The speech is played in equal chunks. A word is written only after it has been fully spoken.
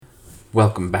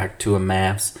Welcome back to a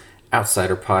Mavs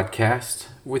Outsider podcast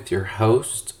with your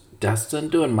host, Dustin,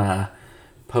 doing my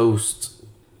post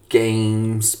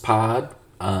games pod.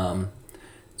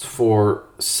 It's for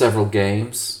several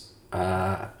games.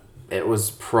 It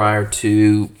was prior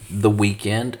to the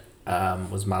weekend,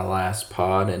 was my last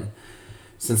pod, and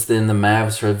since then the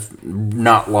Mavs have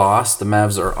not lost. The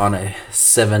Mavs are on a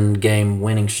 7-game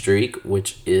winning streak,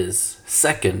 which is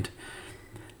second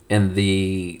in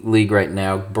the league right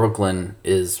now. Brooklyn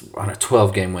is on a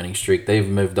 12-game winning streak. They've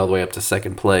moved all the way up to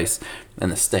second place in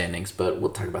the standings, but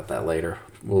we'll talk about that later.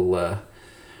 We're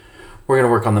gonna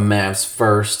work on the Mavs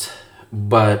first,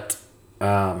 but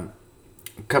a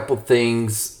couple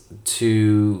things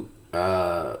to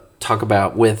talk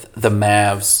about with the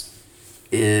Mavs.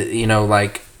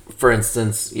 Like for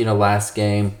instance, last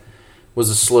game was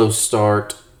a slow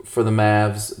start for the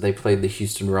Mavs. They played the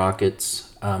Houston Rockets.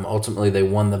 Ultimately, they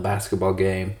won the basketball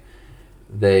game.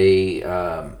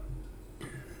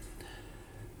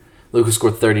 Lucas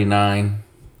scored 39,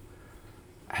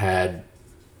 had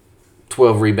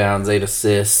 12 rebounds, 8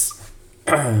 assists,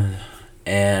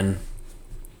 and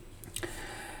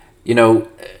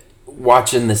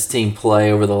watching this team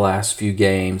play over the last few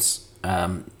games,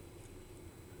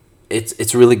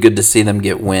 it's really good to see them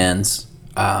get wins.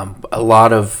 A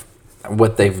lot of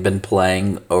what they've been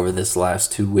playing over this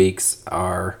last 2 weeks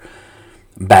are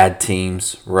bad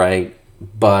teams, right?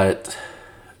 But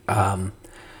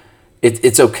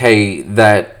it's okay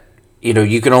that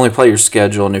you can only play your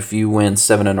schedule, and if you win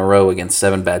 7 in a row against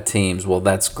 7 bad teams, well,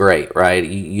 that's great, right?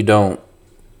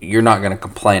 You're not going to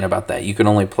complain about that. You can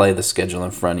only play the schedule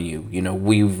in front of you.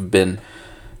 We've been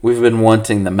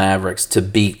wanting the Mavericks to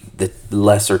beat the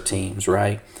lesser teams,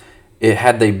 right?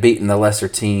 Had they beaten the lesser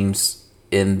teams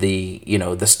in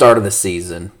the start of the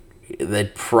season,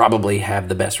 they'd probably have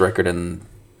the best record in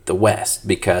the West,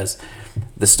 because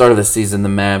the start of the season, the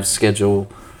Mavs schedule,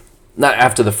 not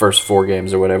after the first 4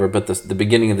 games or whatever, but the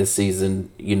beginning of the season,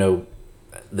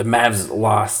 the Mavs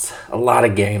lost a lot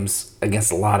of games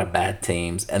against a lot of bad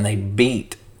teams, and they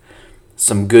beat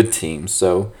some good teams.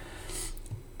 So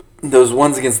those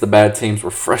ones against the bad teams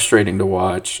were frustrating to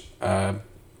watch,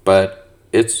 but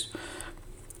it's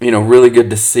really good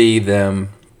to see them,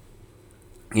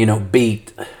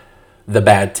 beat the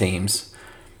bad teams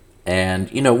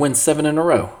and, win 7 in a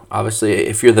row. Obviously,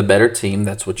 if you're the better team,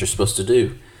 that's what you're supposed to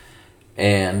do.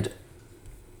 And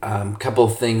a couple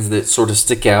of things that sort of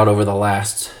stick out over the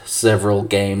last several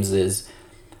games is,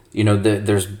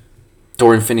 there's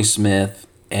Dorian Finney-Smith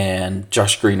and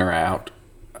Josh Green are out,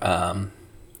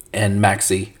 and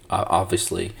Maxey,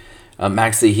 obviously.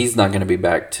 Maxey, he's not going to be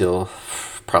back till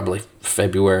probably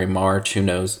February, March, who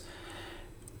knows.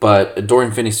 But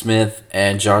Dorian Finney-Smith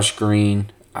and Josh Green,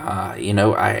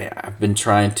 I've been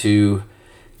trying to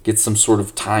get some sort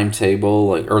of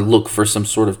timetable, or look for some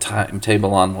sort of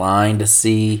timetable online to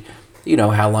see,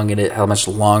 how much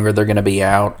longer they're going to be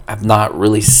out. I've not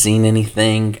really seen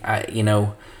anything. I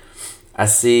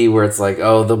see where it's like,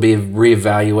 oh, they'll be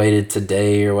reevaluated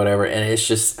today or whatever, and it's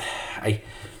just,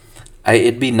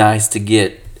 it'd be nice to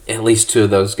get at least 2 of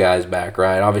those guys back,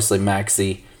 right? Obviously,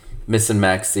 missing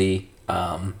Maxey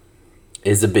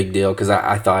is a big deal, because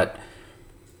I thought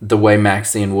the way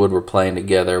Maxey and Wood were playing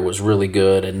together was really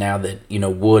good, and now that,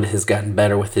 Wood has gotten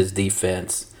better with his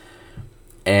defense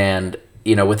and,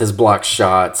 with his block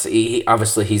shots,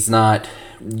 obviously he's not,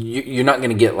 you're not going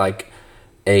to get like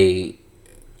a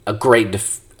great,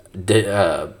 he's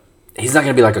not going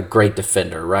to be like a great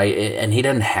defender, right? And he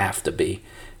doesn't have to be.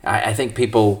 I think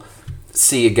people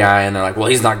see a guy and they're like, well,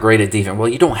 he's not great at defense. Well,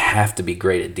 you don't have to be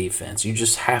great at defense. You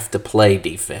just have to play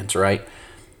defense, right?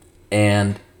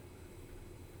 And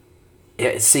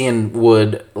seeing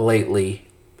Wood lately,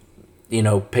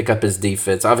 pick up his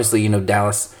defense. Obviously,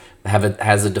 Dallas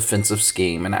has a defensive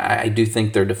scheme, and I do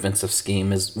think their defensive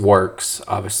scheme works.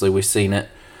 Obviously, we've seen it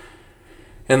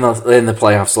in the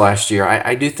playoffs last year.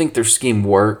 I do think their scheme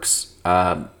works.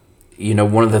 One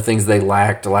of the things they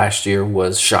lacked last year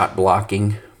was shot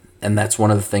blocking, and that's one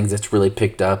of the things that's really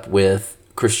picked up with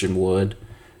Christian Wood.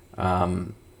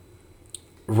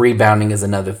 Rebounding is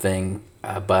another thing,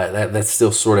 but that's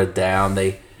still sort of down.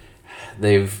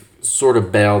 They've sort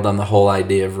of bailed on the whole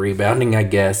idea of rebounding, I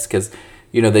guess, because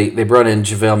they brought in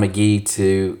JaVale McGee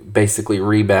to basically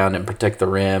rebound and protect the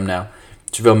rim. Now,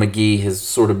 JaVale McGee has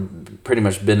sort of pretty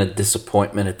much been a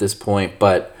disappointment at this point,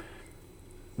 but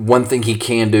one thing he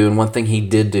can do, and one thing he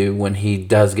did do when he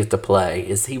does get to play,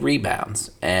 is he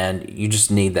rebounds, and you just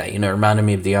need that. It reminded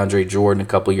me of DeAndre Jordan a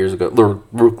couple years ago,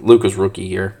 Luka's rookie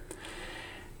year.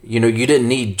 You didn't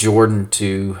need Jordan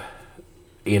to,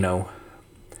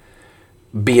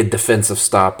 be a defensive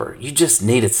stopper. You just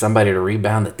needed somebody to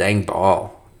rebound the dang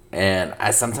ball. And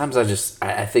I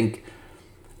think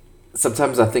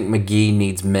sometimes I think McGee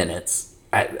needs minutes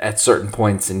at certain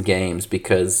points in games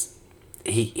because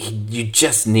you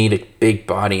just need a big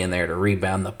body in there to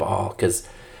rebound the ball because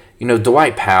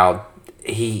Dwight Powell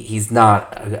he's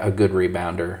not a good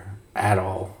rebounder at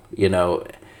all,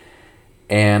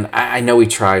 and I know he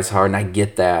tries hard and I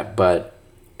get that, but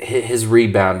his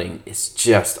rebounding is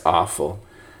just awful,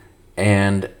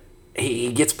 and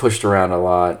he gets pushed around a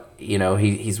lot.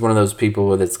 He's one of those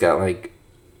people that's got like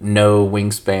no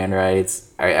wingspan, right?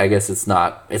 I guess it's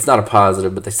not a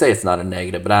positive, but they say it's not a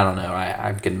negative, but I don't know.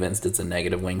 I'm convinced it's a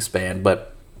negative wingspan, but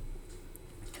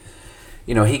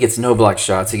he gets no block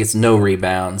shots, he gets no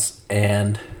rebounds,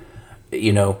 and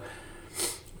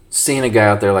seeing a guy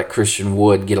out there like Christian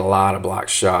Wood get a lot of block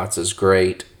shots is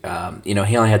great. He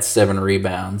only had 7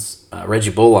 rebounds.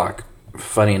 Reggie Bullock,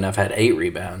 funny enough, had 8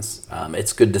 rebounds.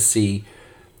 It's good to see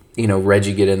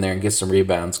Reggie get in there and get some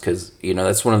rebounds because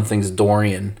that's one of the things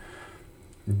Dorian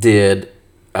did.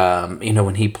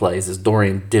 When he plays, is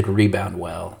Dorian did rebound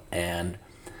well, and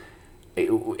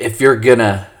if you're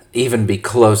gonna even be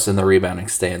close in the rebounding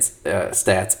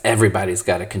stats, everybody's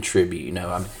got to contribute.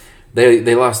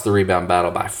 They lost the rebound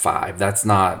battle by 5. That's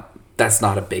not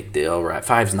a big deal, right?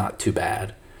 5's not too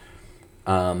bad.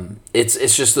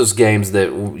 It's just those games that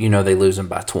they lose them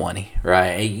by 20,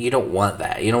 right? You don't want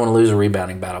that. You don't want to lose a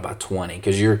rebounding battle by 20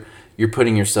 because you're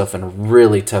putting yourself in a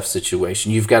really tough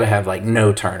situation. You've got to have like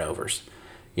no turnovers.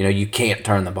 You can't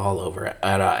turn the ball over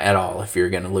at all if you're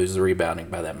going to lose the rebounding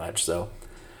by that much. So,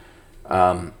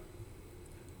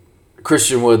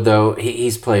 Christian Wood, though,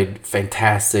 he's played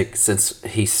fantastic since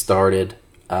he started.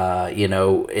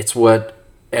 It's what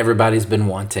everybody's been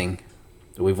wanting.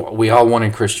 We all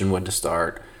wanted Christian Wood to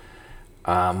start.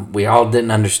 We all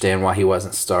didn't understand why he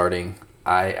wasn't starting.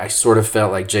 I sort of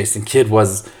felt like Jason Kidd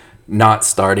was not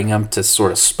starting him to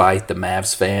sort of spite the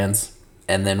Mavs fans.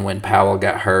 And then when Powell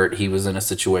got hurt, he was in a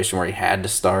situation where he had to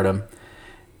start him.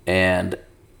 And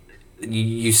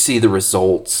you see the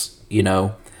results,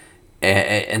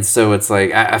 And so it's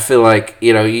like, I feel like,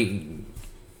 you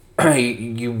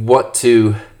want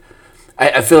to...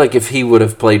 I feel like if he would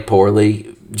have played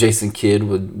poorly, Jason Kidd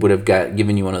would have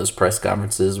given you one of those press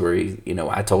conferences where he,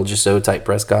 I told you so type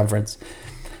press conference.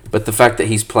 But the fact that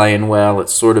he's playing well,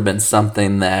 it's sort of been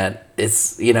something that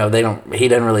it's, he doesn't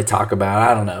really talk about.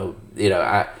 I don't know.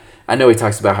 I know he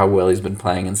talks about how well he's been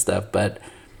playing and stuff, but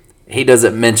he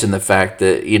doesn't mention the fact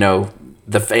that,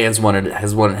 the fans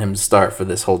has wanted him to start for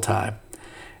this whole time.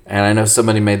 And I know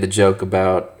somebody made the joke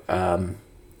about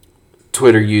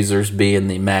Twitter users being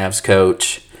the Mavs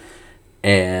coach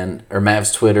or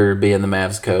Mavs Twitter being the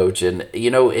Mavs coach. And,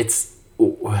 it's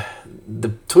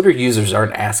the Twitter users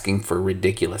aren't asking for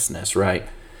ridiculousness, right?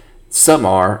 Some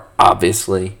are,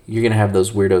 obviously. You're going to have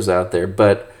those weirdos out there.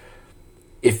 But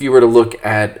if you were to look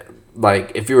at,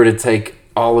 if you were to take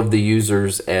all of the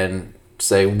users and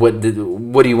say, what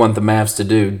do you want the Mavs to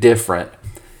do different?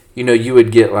 You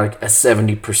would get like a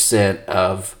 70%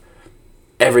 of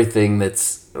everything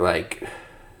that's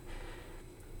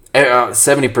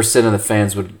 70% of the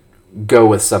fans would go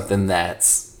with something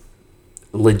that's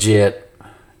legit,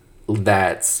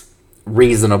 that's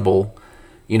reasonable.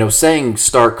 Saying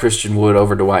start Christian Wood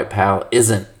over Dwight Powell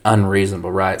isn't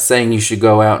unreasonable, right? Saying you should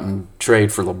go out and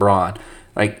trade for LeBron,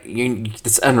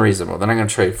 it's unreasonable. They're not going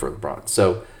to trade for LeBron.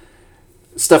 So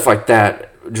stuff like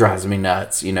that drives me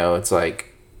nuts. It's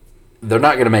like they're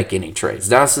not going to make any trades.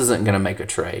 Dallas isn't going to make a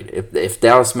trade. If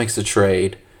Dallas makes a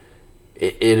trade,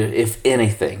 if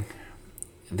anything,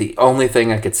 the only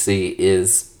thing I could see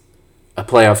is a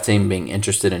playoff team being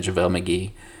interested in JaVale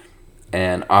McGee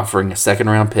and offering a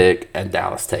second-round pick, and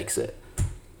Dallas takes it.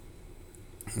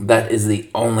 That is the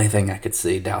only thing I could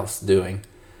see Dallas doing.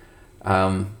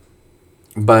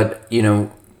 But,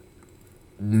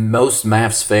 most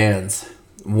Mavs fans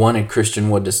wanted Christian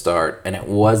Wood to start, and it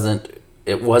wasn't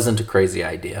a crazy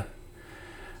idea.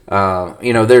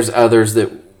 There's others that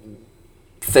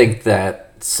think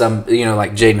that some,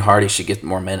 like Jaden Hardy should get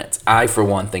more minutes. I, for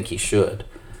one, think he should.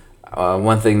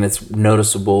 One thing that's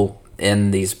noticeable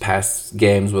in these past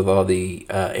games with all the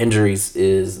injuries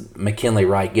is McKinley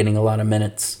Wright getting a lot of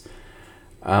minutes.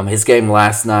 His game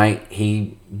last night,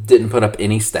 he didn't put up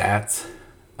any stats,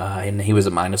 and he was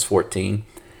at minus 14.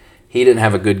 He didn't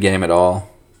have a good game at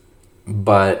all,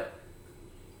 but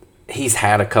he's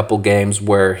had a couple games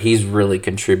where he's really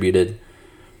contributed,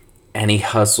 and he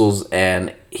hustles,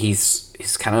 and he's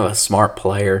kind of a smart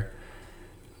player.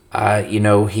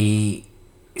 He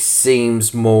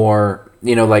seems more,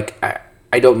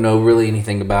 I don't know really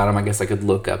anything about him. I guess I could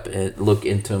look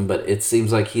into him, but it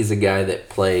seems like he's a guy that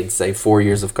played, say, 4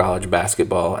 years of college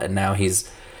basketball, and now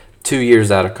he's 2 years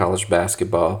out of college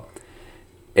basketball,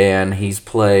 and he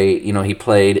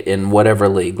played in whatever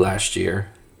league last year,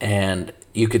 and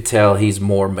you could tell he's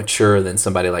more mature than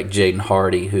somebody like Jaden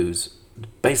Hardy, who's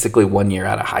basically 1 year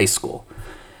out of high school.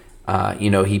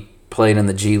 He played in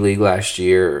the G League last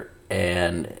year,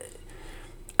 and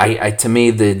I to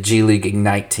me, the G League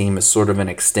Ignite team is sort of an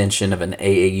extension of an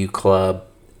AAU club,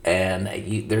 and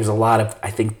there's a lot of,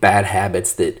 I think, bad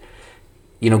habits that,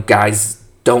 guys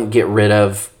don't get rid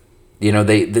of.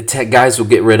 Guys will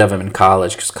get rid of them in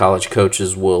college because college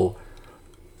coaches will,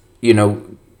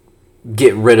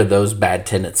 get rid of those bad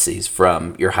tendencies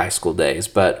from your high school days.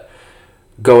 But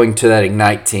going to that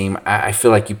Ignite team, I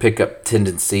feel like you pick up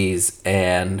tendencies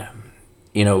and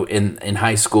in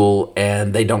high school,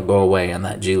 and they don't go away on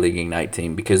that G League Ignite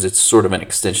team because it's sort of an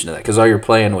extension of that. Because all you're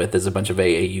playing with is a bunch of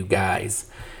AAU guys,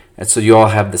 and so you all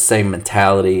have the same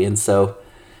mentality. And so,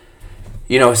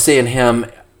 seeing him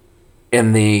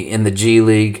in the G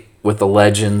League with the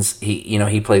legends,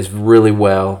 he plays really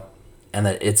well, and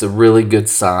that it's a really good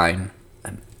sign.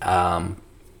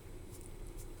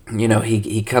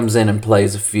 He comes in and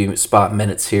plays a few spot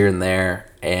minutes here and there,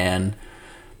 and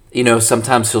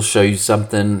sometimes he'll show you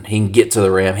something. He can get to the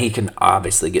rim. He can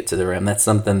obviously get to the rim. That's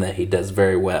something that he does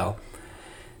very well.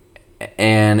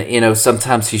 And,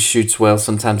 sometimes he shoots well,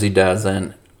 sometimes he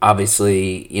doesn't.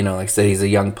 Obviously, like I said, he's a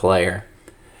young player.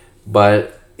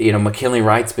 But, McKinley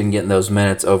Wright's been getting those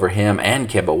minutes over him, and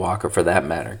Kemba Walker for that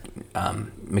matter.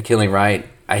 McKinley Wright,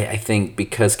 I think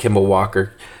because Kemba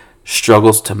Walker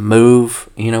struggles to move,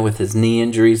 with his knee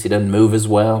injuries, he doesn't move as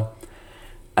well.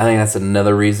 I think that's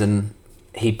another reason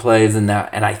he plays, and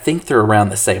I think they're around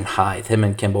the same height. Him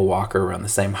and Kemba Walker are around the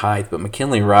same height, but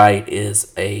McKinley Wright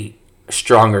is a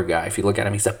stronger guy. If you look at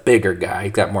him, he's a bigger guy.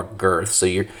 He's got more girth. So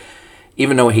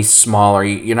even though he's smaller,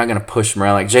 you're not going to push him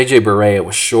around. Like J.J. Barea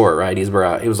was short, right? He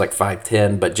was like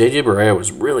 5'10", but J.J. Barea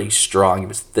was really strong. He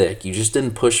was thick. You just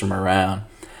didn't push him around.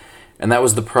 And that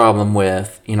was the problem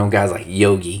with, guys like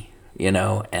Yogi, and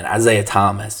Isaiah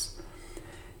Thomas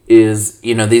is,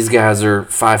 these guys are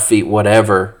 5 feet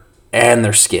whatever, and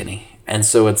they're skinny. And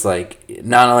so it's like,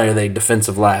 not only are they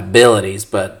defensive liabilities,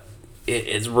 but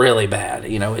it's really bad.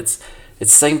 It's the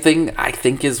same thing I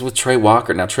think is with Trey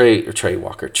Walker. Now Trey Young.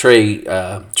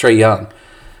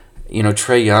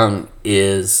 Trey Young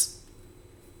is,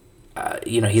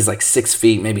 he's like 6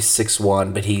 feet, maybe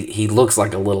 6'1", but he looks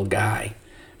like a little guy.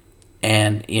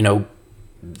 And,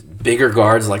 bigger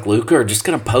guards like Luka are just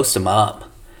going to post him up.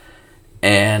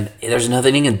 And there's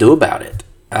nothing he can do about it.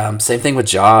 Same thing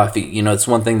with Ja. If it's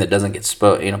one thing that doesn't get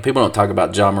spoken. People don't talk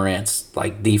about Ja Morant's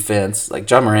defense. Like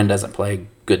Ja Morant doesn't play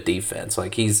good defense.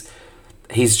 Like he's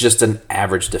just an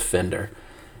average defender.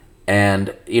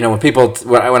 And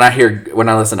when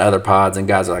I listen to other pods and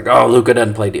guys are like, "Oh, Luka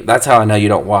doesn't play defense," that's how I know you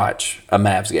don't watch a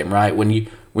Mavs game, right? When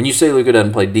you say Luka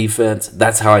doesn't play defense,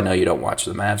 that's how I know you don't watch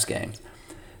the Mavs games.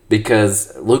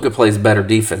 Because Luka plays better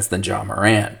defense than Ja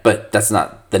Morant, but that's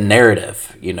not the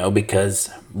narrative, because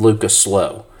Luka's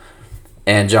slow.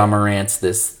 And Ja Morant's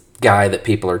this guy that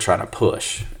people are trying to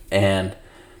push. And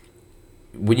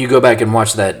when you go back and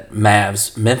watch that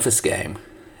Mavs-Memphis game,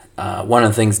 one of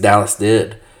the things Dallas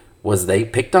did was they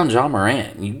picked on Ja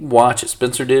Morant. You watch it,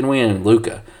 Spencer Dinwiddie and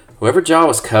Luka. Whoever Ja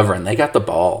was covering, they got the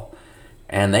ball.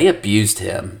 And they abused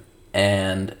him.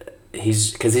 And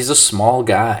because he's a small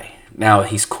guy. Now,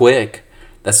 he's quick.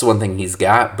 That's the one thing he's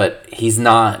got, but he's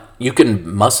not. You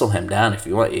can muscle him down if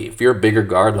you want. If you're a bigger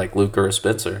guard like Luka or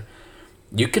Spencer,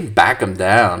 you can back him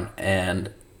down,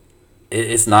 and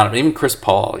it's not even Chris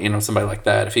Paul, somebody like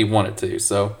that if he wanted to.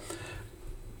 So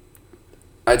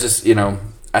I just,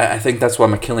 I think that's why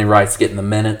McKinley Wright's getting the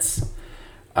minutes.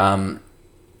 I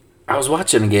was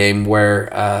watching a game where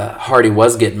Hardy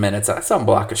was getting minutes. I saw him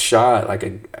block a shot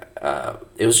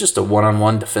it was just a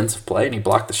one-on-one defensive play, and he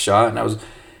blocked the shot, and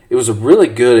it was a really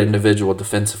good individual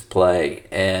defensive play,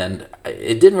 and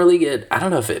it didn't really get, I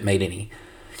don't know if it made any,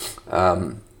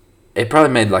 it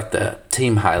probably made like the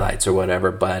team highlights or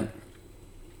whatever, but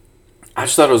I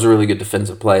just thought it was a really good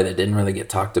defensive play that didn't really get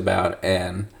talked about,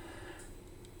 and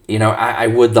I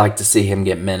would like to see him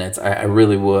get minutes. I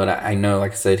really would. I know,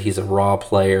 like I said, he's a raw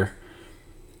player,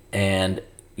 and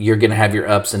you're going to have your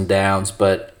ups and downs,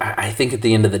 but I think at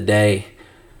the end of the day,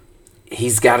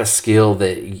 he's got a skill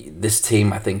that this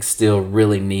team, I think, still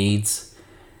really needs.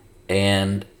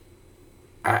 And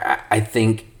I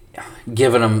think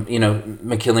giving him,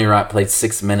 McKinley Wright played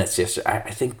 6 minutes yesterday.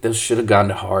 I think those should have gone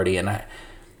to Hardy. And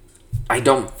I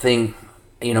don't think,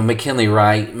 McKinley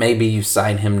Wright, maybe you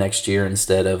sign him next year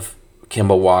instead of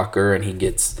Kemba Walker and he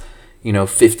gets,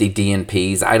 50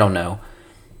 DNPs. I don't know.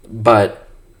 But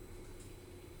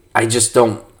I just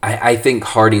don't. I think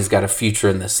Hardy's got a future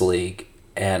in this league.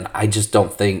 And I just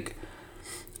don't think.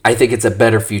 I think it's a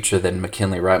better future than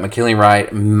McKinley Wright. McKinley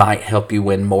Wright might help you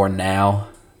win more now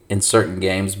in certain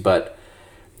games, but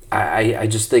I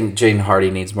just think Jaden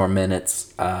Hardy needs more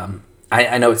minutes.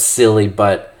 I know it's silly,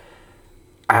 but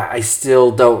I still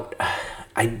don't.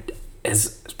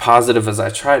 As positive as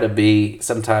I try to be,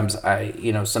 sometimes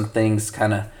some things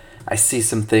I see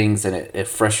some things and it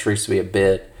frustrates me a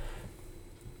bit.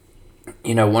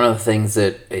 One of the things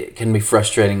that it can be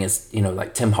frustrating is,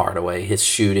 like Tim Hardaway, his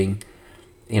shooting.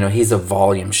 He's a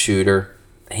volume shooter.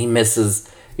 He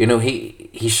misses,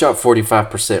 he shot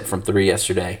 45% from three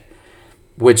yesterday,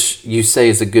 which you say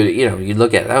is a good, you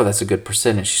look at, that's a good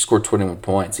percentage. He scored 21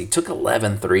 points. He took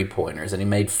 11 3-pointers and he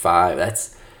made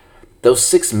 5. Those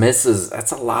 6 misses,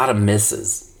 that's a lot of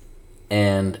misses.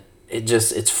 And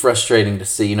it's frustrating to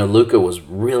see. Luka was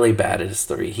really bad at his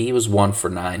three. He was 1 for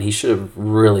 9. He should have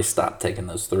really stopped taking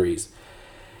those threes.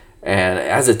 And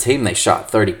as a team, they shot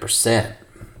 30%.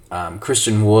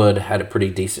 Christian Wood had a pretty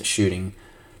decent shooting,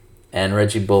 and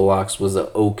Reggie Bullock's was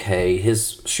okay.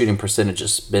 His shooting percentage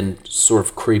has been sort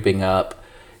of creeping up.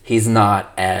 He's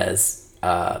not as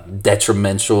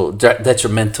detrimental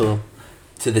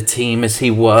to the team as he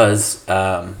was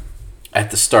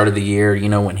at the start of the year.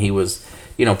 When he was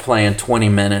playing 20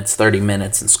 minutes, 30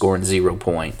 minutes, and scoring 0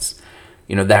 points.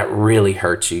 That really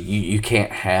hurts you. You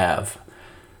can't have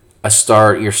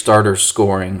your starter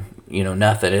scoring.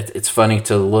 Nothing. It's funny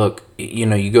to look.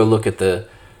 You go look at a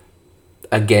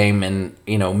game in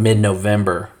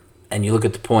mid-November, and you look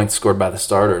at the points scored by the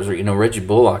starters. Reggie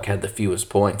Bullock had the fewest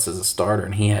points as a starter,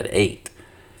 and he had 8.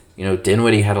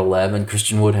 Dinwiddie had 11.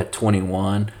 Christian Wood had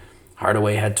 21.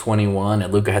 Hardaway had 21,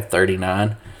 and Luka had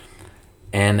 39.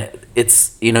 And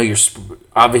it's you're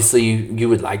obviously you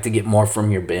would like to get more from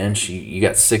your bench. You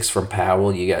got 6 from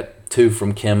Powell. You got 2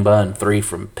 from Kemba and 3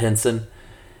 from Pinson,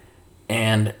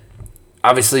 and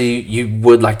obviously, you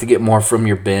would like to get more from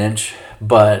your bench,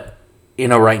 but,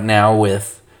 right now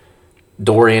with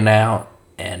Dorian out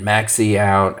and Maxey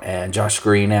out and Josh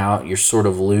Green out, you're sort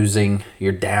of losing.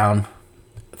 You're down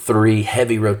 3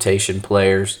 heavy rotation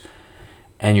players,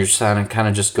 and you're kind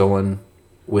of just going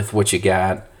with what you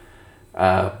got.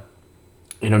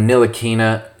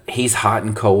 Ntilikina, he's hot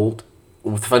and cold.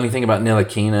 The funny thing about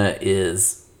Ntilikina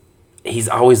is he's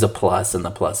always a plus in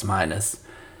the plus-minus,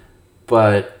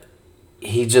 but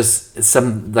he just he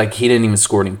didn't even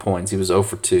score any points. He was 0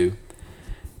 for 2.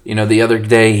 The other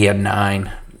day he had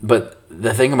 9. But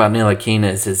the thing about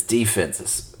Ntilikina is his defense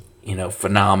is,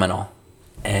 phenomenal.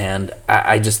 And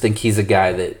I just think he's a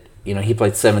guy that, he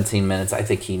played 17 minutes. I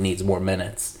think he needs more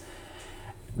minutes.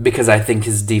 Because I think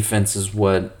his defense is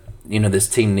what, this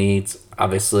team needs.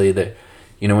 Obviously,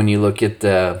 when you look at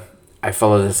I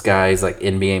follow this guy, he's like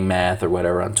NBA Math or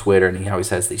whatever on Twitter, and he always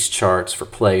has these charts for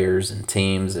players and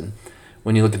teams. And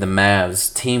when you look at the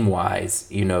Mavs, team-wise,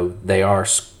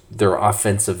 their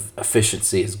offensive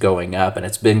efficiency is going up, and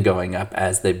it's been going up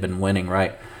as they've been winning,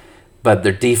 right? But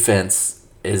their defense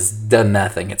is done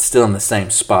nothing. It's still in the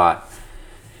same spot.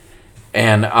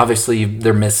 And obviously,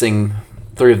 they're missing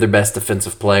 3 of their best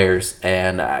defensive players.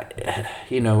 And, I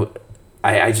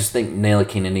just think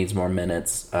Ntilikina needs more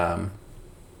minutes.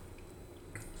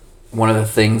 One of the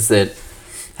things that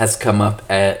has come up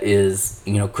is,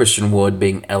 Christian Wood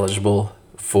being eligible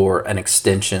for an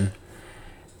extension.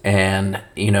 And,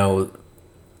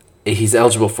 he's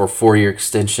eligible for a 4-year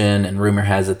extension, and rumor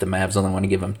has it the Mavs only want to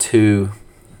give him 2,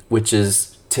 which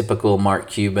is typical Mark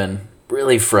Cuban.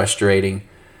 Really frustrating,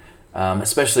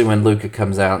 especially when Luka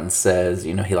comes out and says,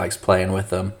 he likes playing with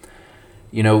them.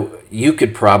 You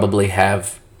could probably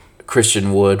have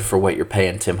Christian Wood for what you're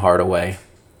paying Tim Hardaway,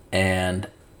 and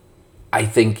I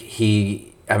think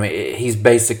he's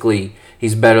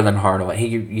better than Hardaway.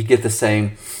 You get the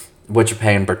same what you're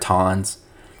paying Bertans,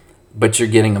 but you're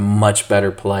getting a much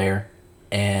better player,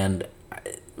 and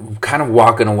kind of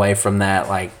walking away from that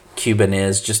like Cuban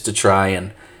is just to try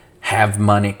and have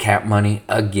money, cap money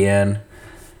again,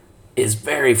 is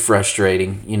very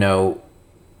frustrating.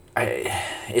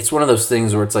 It's one of those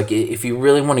things where it's like, if you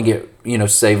really want to get,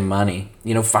 save money,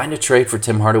 find a trade for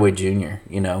Tim Hardaway Jr.,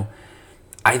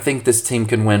 I think this team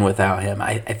can win without him.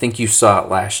 I think you saw it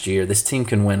last year. This team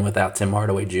can win without Tim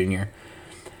Hardaway Jr.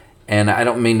 And I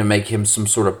don't mean to make him some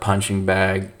sort of punching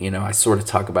bag. I sort of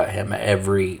talk about him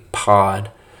every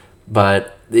pod.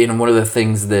 But, one of the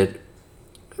things that,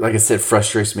 like I said,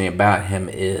 frustrates me about him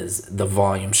is the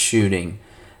volume shooting.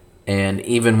 And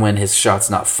even when his shot's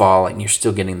not falling, you're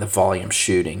still getting the volume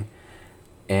shooting.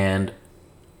 And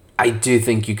I do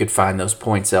think you could find those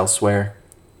points elsewhere.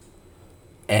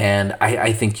 And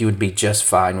I think you would be just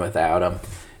fine without him,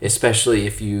 especially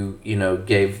if you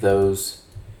gave those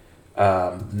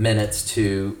minutes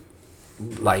to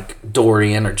like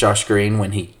Dorian or Josh Green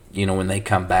when they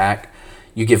come back.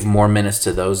 You give more minutes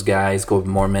to those guys, go with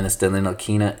more minutes to Lynn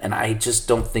Aquina, and I just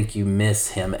don't think you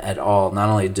miss him at all. Not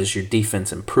only does your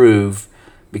defense improve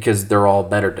because they're all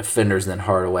better defenders than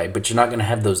Hardaway, but you're not going to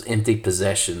have those empty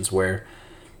possessions where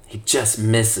he just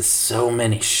misses so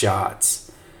many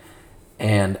shots.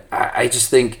 And I just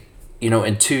think,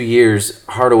 in 2 years,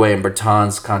 Hardaway and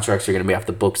Bertans' contracts are going to be off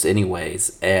the books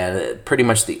anyways. And pretty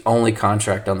much the only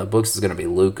contract on the books is going to be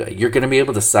Luka. You're going to be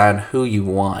able to sign who you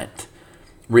want,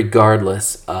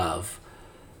 regardless of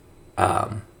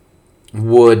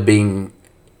Wood being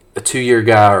a 2-year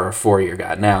guy or a 4-year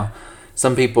guy. Now,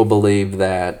 some people believe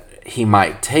that he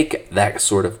might take that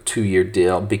sort of 2-year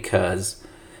deal because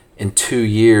in 2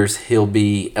 years he'll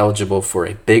be eligible for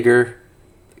a bigger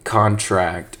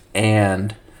contract,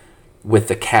 and with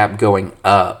the cap going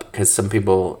up, because some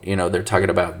people, they're talking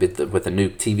about with the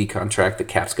new TV contract, the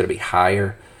cap's going to be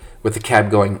higher. With the cap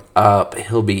going up,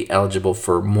 he'll be eligible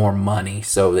for more money.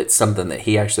 So it's something that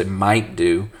he actually might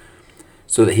do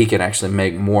so that he can actually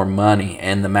make more money,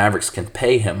 and the Mavericks can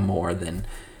pay him more than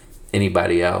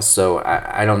anybody else. So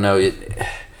I don't know. It's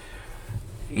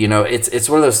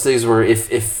one of those things where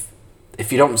if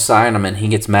you don't sign him and he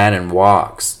gets mad and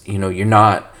walks, you're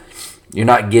not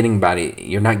getting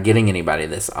anybody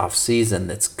this offseason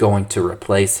that's going to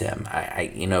replace him.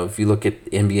 If you look at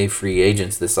NBA free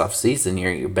agents this offseason,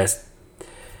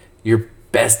 your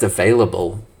best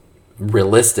available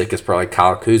realistic is probably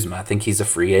Kyle Kuzma. I think he's a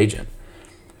free agent.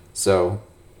 So,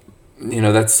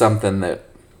 that's something that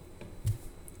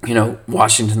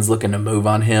Washington's looking to move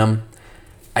on him.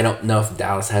 I don't know if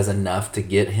Dallas has enough to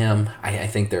get him. I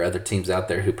think there are other teams out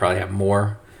there who probably have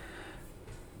more.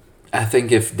 I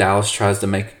think if Dallas tries to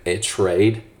make a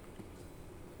trade,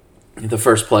 the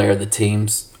first player that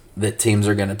teams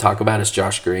are going to talk about is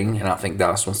Josh Green, and I don't think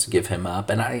Dallas wants to give him up,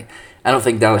 and I don't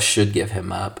think Dallas should give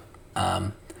him up.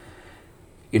 One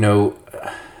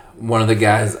of the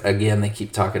guys, again, they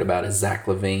keep talking about is Zach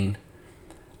LaVine.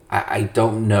 I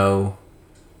don't know.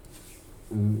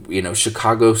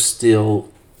 Chicago's still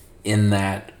in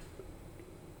that,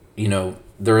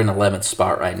 they're in 11th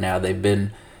spot right now.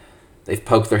 They've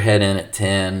poked their head in at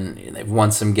 10. They've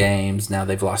won some games. Now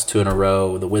they've lost 2 in a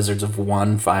row. The Wizards have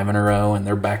won 5 in a row, and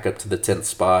they're back up to the 10th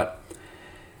spot.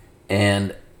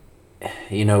 And,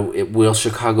 will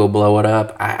Chicago blow it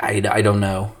up? I don't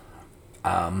know.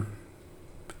 And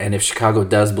if Chicago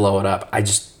does blow it up, I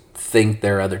just think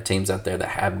there are other teams out there that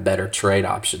have better trade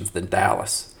options than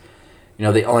Dallas.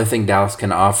 The only thing Dallas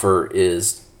can offer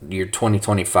is your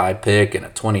 2025 pick and a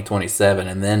 2027,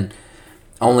 and then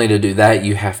only to do that,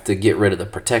 you have to get rid of the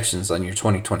protections on your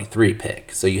 2023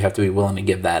 pick. So you have to be willing to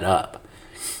give that up.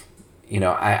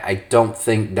 I don't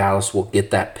think Dallas will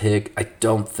get that pick. I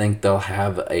don't think they'll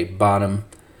have a bottom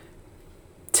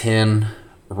 10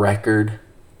 record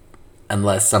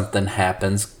unless something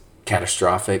happens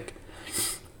catastrophic.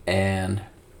 And,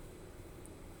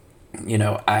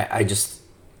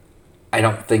 I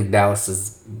don't think Dallas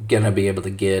is going to be able to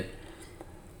get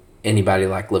anybody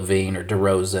like LaVine or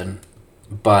DeRozan.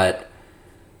 But,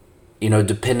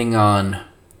 depending on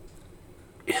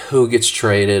who gets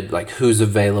traded, like who's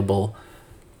available,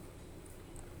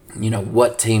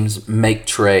 what teams make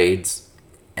trades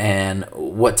and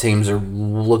what teams are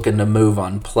looking to move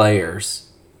on players,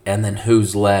 and then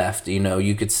who's left,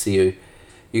 you could see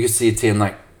a team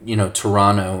like,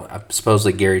 Toronto,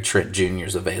 supposedly Gary Trent Jr.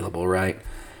 is available, right?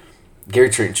 Gary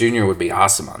Trent Jr. would be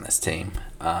awesome on this team.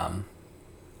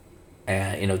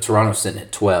 And, Toronto's sitting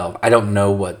at 12. I don't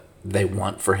know what they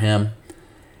want for him.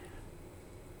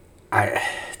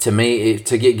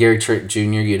 To get Gary Trent Jr.,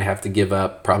 you'd have to give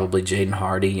up probably Jaden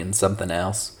Hardy and something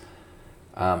else.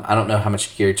 I don't know how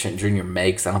much Gary Trent Jr.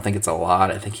 makes. I don't think it's a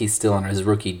lot. I think he's still on his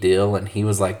rookie deal, and he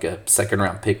was like a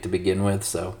second-round pick to begin with.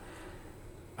 So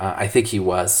I think he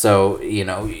was. So,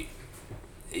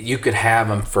 you could have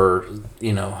him for,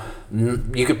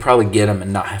 you could probably get him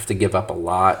and not have to give up a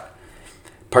lot.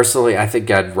 Personally, I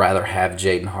think I'd rather have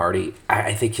Jaden Hardy.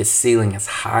 I think his ceiling is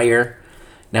higher.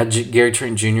 Now, Gary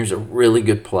Trent Jr. is a really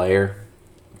good player,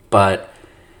 but,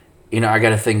 I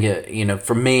got to think,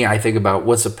 for me, I think about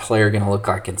what's a player going to look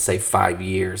like in, say, 5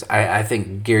 years. I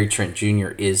think Gary Trent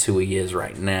Jr. is who he is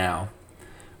right now,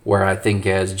 where I think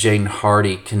as Jaden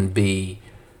Hardy can be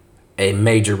a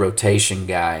major rotation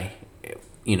guy,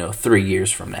 3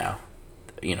 years from now,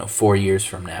 4 years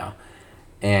from now.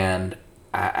 And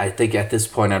I think at this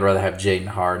point I'd rather have Jaden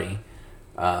Hardy.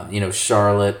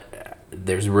 Charlotte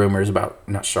there's rumors about,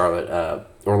 not Charlotte,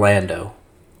 Orlando.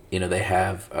 They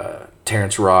have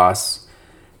Terrence Ross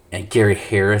and Gary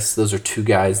Harris. Those are two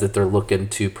guys that they're looking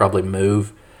to probably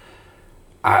move.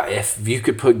 If you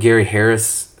could put Gary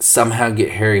Harris, somehow get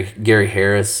Gary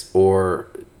Harris or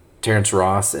Terrence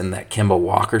Ross in that Kemba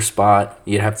Walker spot,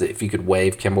 you'd have to, if you could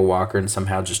waive Kemba Walker and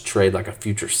somehow just trade like a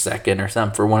future second or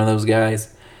something for one of those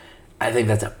guys, I think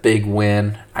that's a big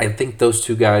win. I think those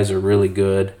two guys are really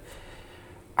good.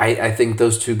 I think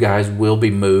those two guys will be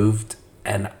moved,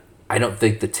 and I don't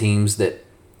think the teams that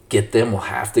get them will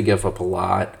have to give up a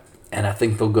lot. And I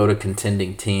think they'll go to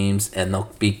contending teams, and they'll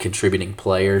be contributing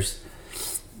players.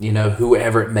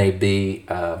 Whoever it may be,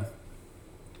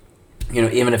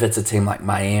 even if it's a team like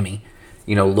Miami,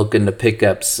 looking to pick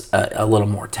up a little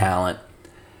more talent.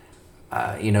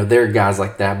 There are guys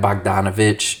like that.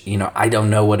 Bogdanovich, I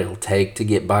don't know what it'll take to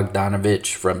get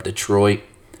Bogdanovich from Detroit.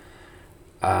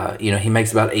 He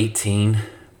makes about 18.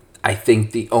 I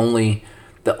think the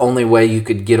only way you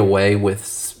could get away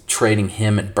with trading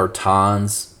him and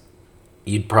Bertans,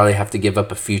 you'd probably have to give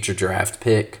up a future draft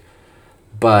pick.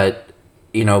 But,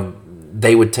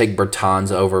 they would take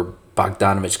Bertans over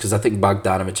Bogdanovich because I think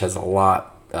Bogdanovich has a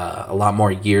lot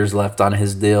more years left on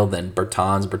his deal than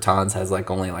Bertans. Bertans has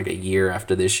only a year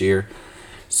after this year.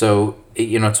 So,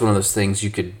 it's one of those things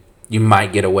you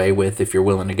might get away with if you're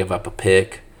willing to give up a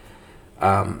pick.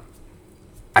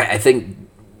 I think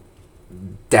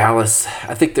Dallas,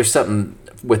 I think there's something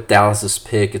with Dallas's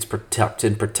pick. It's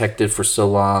protected for so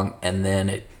long, and then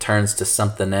it turns to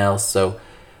something else. So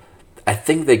I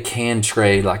think they can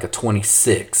trade like a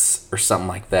 26 or something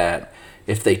like that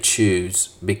if they choose,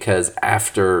 because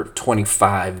after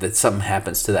 25 that something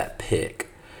happens to that pick.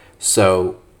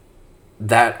 So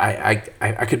that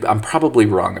I'm probably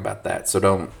wrong about that. So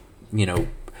don't,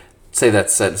 say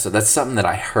that's said. So that's something that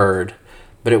I heard,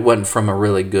 but it wasn't from a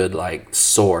really good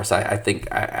source. I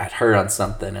think I'd heard on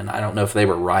something, and I don't know if they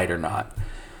were right or not.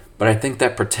 But I think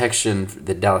that protection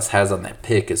that Dallas has on that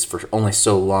pick is for only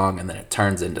so long, and then it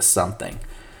turns into something.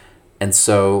 And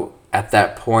so at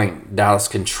that point, Dallas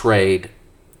can trade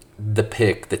the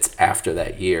pick that's after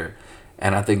that year.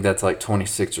 And I think that's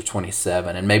 26 or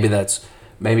 27. And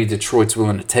maybe Detroit's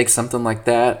willing to take something like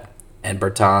that and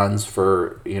Bertans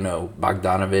for,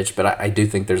 Bogdanovich. But I do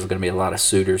think there's going to be a lot of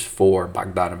suitors for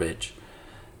Bogdanovich.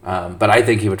 But I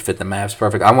think he would fit the Mavs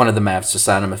perfect. I wanted the Mavs to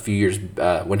sign him a few years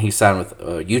when he signed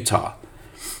with Utah.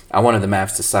 I wanted the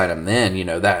Mavs to sign him then.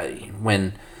 That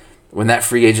when that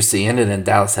free agency ended and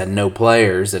Dallas had no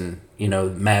players, and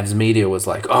Mavs media was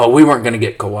like, "Oh, we weren't going to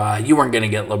get Kawhi. You weren't going to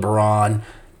get LeBron."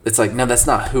 It's no, that's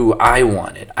not who I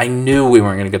wanted. I knew we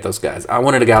weren't going to get those guys. I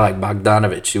wanted a guy like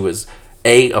Bogdanovich who was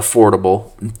A,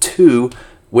 affordable, and 2,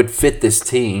 would fit this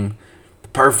team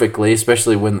perfectly,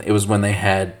 especially when they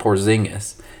had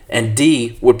Porzingis. And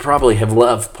D, would probably have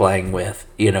loved playing with,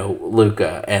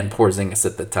 Luka and Porzingis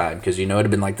at the time, because, it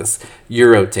had been this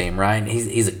Euro team, right? And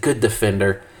he's a good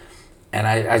defender, and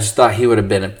I just thought he would have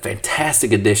been a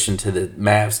fantastic addition to the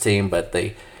Mavs team, but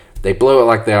they blew it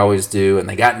like they always do, and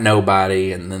they got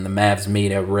nobody, and then the Mavs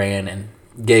media ran and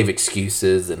gave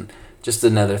excuses, and just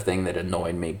another thing that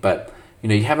annoyed me. But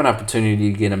you have an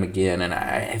opportunity to get him again, and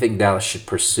I think Dallas should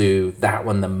pursue that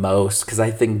one the most, because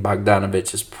I think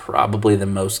Bogdanovich is probably the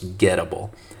most gettable.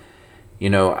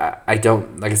 I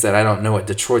don't, like I said, I don't know what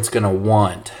Detroit's going to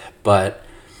want, but,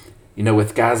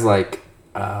 with guys like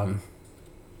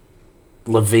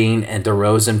Levine and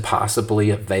DeRozan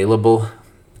possibly available,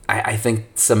 I think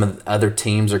some of the other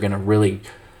teams are going to really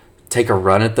take a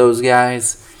run at those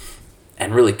guys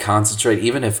and really concentrate,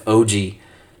 even if OG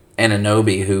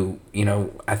Anunoby, who,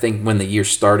 I think when the year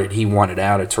started, he wanted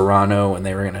out of Toronto, and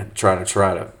they were going to try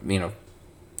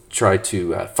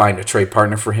to find a trade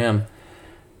partner for him.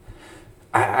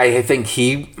 I think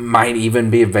he might even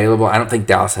be available. I don't think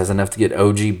Dallas has enough to get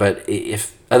OG, but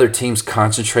if other teams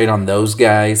concentrate on those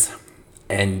guys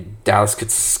and Dallas could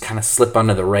kind of slip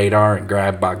under the radar and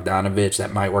grab Bogdanovich,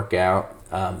 that might work out.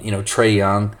 Trae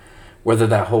Young, whether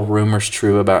that whole rumor's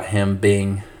true about him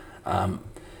being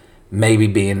maybe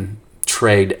being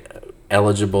trade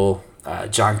eligible.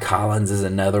 John Collins is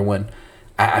another one.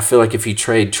 I feel like if you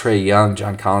trade Trae Young,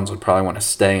 John Collins would probably want to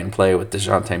stay and play with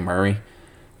DeJounte Murray.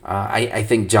 I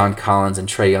think John Collins and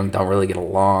Trae Young don't really get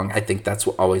along. I think that's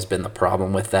always been the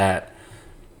problem with that.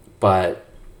 But,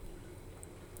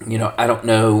 I don't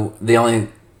know.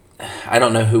 I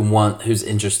don't know who's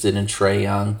interested in Trae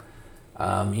Young.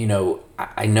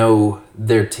 I know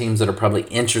there are teams that are probably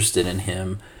interested in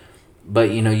him.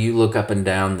 But, you look up and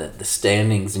down the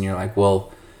standings and you're like,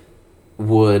 well,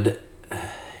 would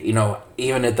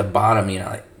even at the bottom,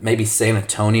 like maybe San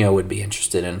Antonio would be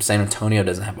interested in him. San Antonio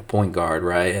doesn't have a point guard,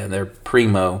 right? And their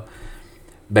primo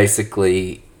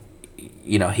basically,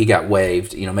 he got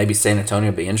waived. Maybe San Antonio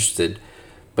would be interested.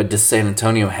 But does San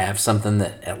Antonio have something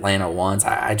that Atlanta wants?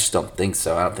 I just don't think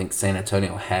so. I don't think San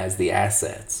Antonio has the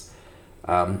assets.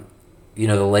 The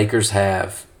Lakers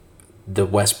have the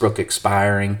Westbrook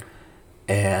expiring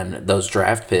and those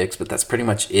draft picks, but that's pretty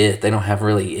much it. They don't have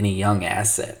really any young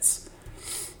assets.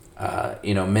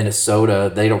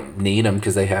 Minnesota, they don't need them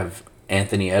because they have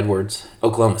Anthony Edwards.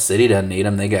 Oklahoma City doesn't need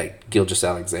them. They got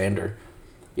Gilgeous-Alexander.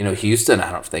 Houston,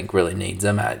 I don't think really needs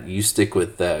them. You stick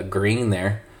with Green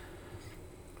there.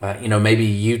 Maybe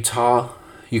Utah.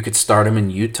 You could start him in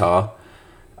Utah.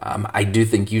 I do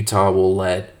think Utah will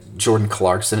let Jordan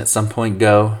Clarkson at some point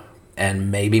go,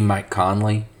 and maybe Mike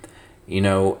Conley.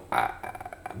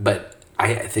 But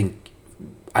I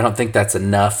don't think that's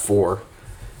enough for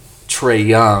Trae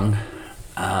Young.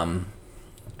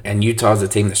 And Utah's a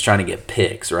team that's trying to get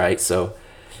picks, right? So,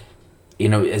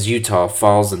 as Utah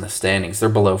falls in the standings, they're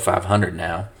below 500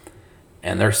 now,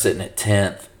 and they're sitting at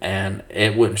 10th. And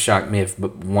it wouldn't shock me if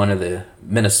one of the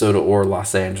Minnesota or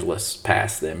Los Angeles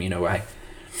passed them.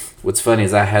 What's funny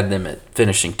is I had them at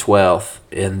finishing 12th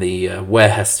in the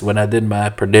West when I did my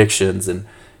predictions, and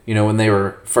when they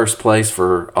were first place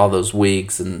for all those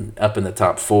weeks and up in the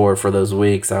top 4 for those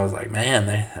weeks, I was like, man,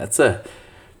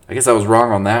 I guess I was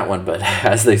wrong on that one. But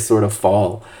as they sort of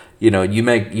fall,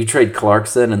 you trade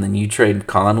Clarkson and then you trade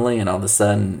Conley, and all of a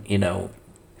sudden,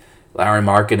 Lauri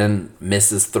Markkanen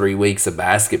misses 3 weeks of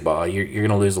basketball. You're going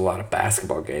to lose a lot of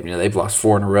basketball games. They've lost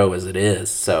 4 in a row as it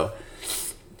is. So,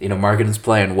 Markkanen's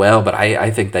playing well, but I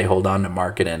think they hold on to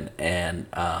Markkanen and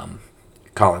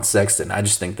Colin Sexton. I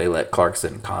just think they let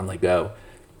Clarkson and Conley go.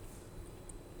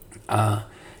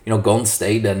 Golden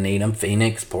State doesn't need them.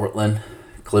 Phoenix, Portland,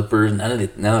 Clippers, none of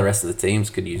the rest of the teams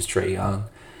could use Trae Young.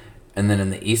 And then in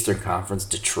the Eastern Conference,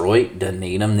 Detroit doesn't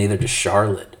need him. Neither does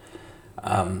Charlotte.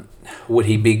 Would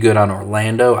he be good on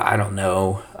Orlando? I don't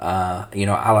know.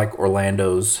 I like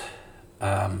Orlando's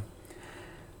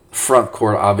front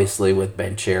court, obviously, with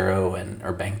Banchero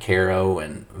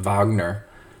and Wagner.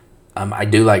 I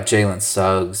do like Jalen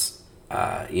Suggs.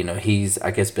 He's,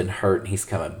 I guess, been hurt and he's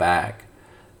coming back.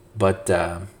 But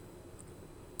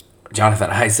Jonathan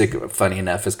Isaac, funny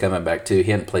enough, is coming back too.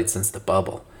 He hadn't played since the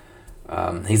bubble.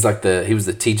 He was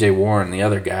the T.J. Warren, the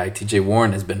other guy. T.J.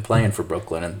 Warren has been playing for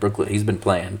Brooklyn, and he's been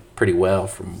playing pretty well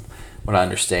from what I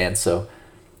understand. So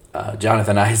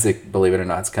Jonathan Isaac, believe it or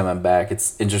not, is coming back.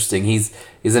 It's interesting. He's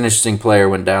an interesting player.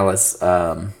 When Dallas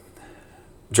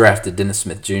drafted Dennis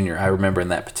Smith Jr., I remember in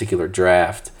that particular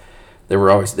draft, there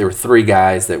were 3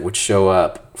 guys that would show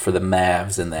up for the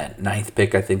Mavs in that 9th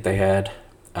pick I think they had.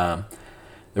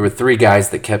 There were 3 guys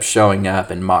that kept showing up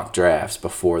in mock drafts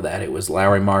before that. It was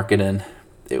Lauri Markkanen,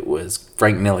 it was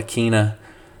Frank Ntilikina,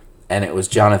 and it was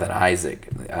Jonathan Isaac.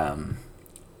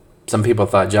 Some people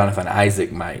thought Jonathan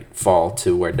Isaac might fall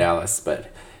to where Dallas, but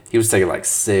he was taken like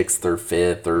 6th or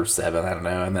 5th or 7th, I don't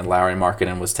know. And then Lauri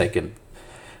Markkanen was taken.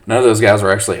 None of those guys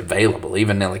were actually available.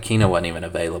 Even Ntilikina wasn't even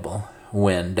available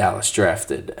when Dallas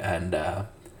drafted. And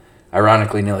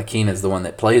ironically, Ntilikina is the one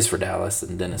that plays for Dallas,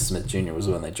 and Dennis Smith Jr. was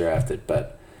the one they drafted.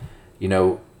 But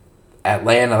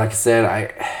Atlanta, like I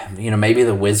said, maybe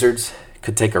the Wizards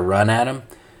could take a run at him,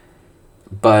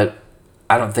 but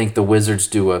I don't think the Wizards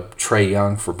do a Trae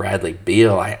Young for Bradley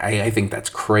Beal. I think that's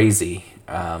crazy,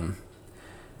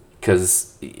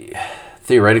 because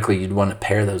theoretically you'd want to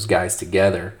pair those guys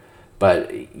together,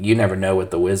 but you never know with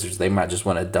the Wizards. They might just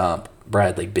want to dump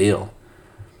Bradley Beal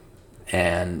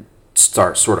and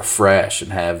start sort of fresh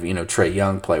and have Trae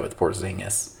Young play with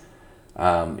Porzingis.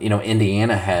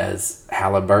 Indiana has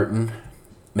Halliburton.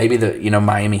 Maybe the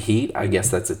Miami Heat. I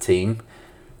guess that's a team.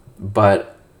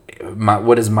 But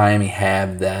what does Miami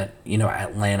have that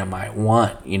Atlanta might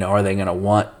want? Are they going to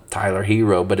want Tyler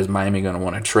Hero? But is Miami going to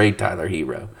want to trade Tyler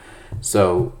Hero?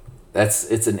 So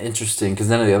it's an interesting, because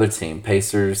none of the other team,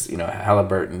 Pacers,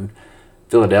 Halliburton,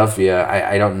 Philadelphia,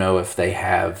 I don't know if they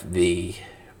have the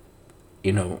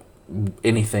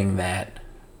anything that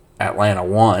Atlanta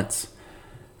wants.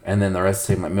 And then the rest of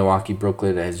the team, like Milwaukee,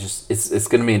 Brooklyn, it's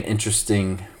going to be an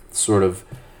interesting sort of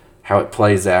how it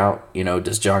plays out.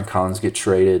 Does John Collins get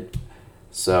traded?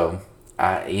 So,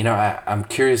 I'm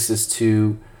curious as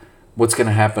to what's going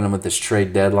to happen with this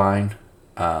trade deadline.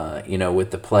 With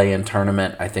the play-in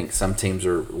tournament, I think some teams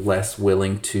are less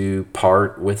willing to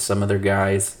part with some of their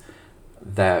guys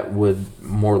that would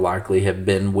more likely have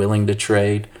been willing to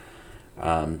trade.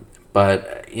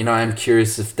 But I'm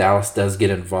curious if Dallas does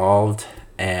get involved.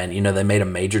 And, they made a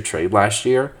major trade last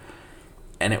year,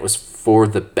 and it was for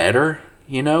the better.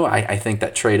 I think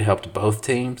that trade helped both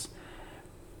teams.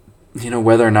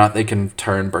 Whether or not they can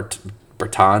turn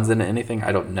Bertans into anything,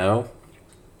 I don't know.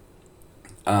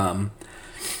 I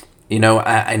know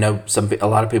a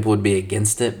lot of people would be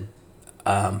against it,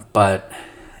 but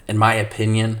in my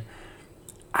opinion,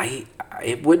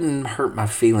 it wouldn't hurt my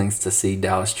feelings to see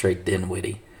Dallas trade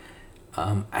Dinwiddie.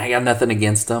 I got nothing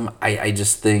against them. I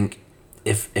just think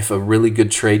if a really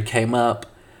good trade came up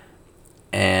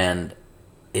and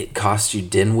it cost you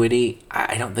Dinwiddie,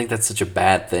 I don't think that's such a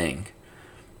bad thing.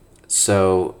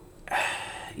 So,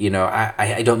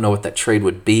 I don't know what that trade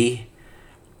would be.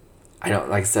 I don't,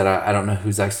 like I said, I don't know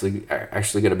who's actually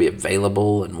going to be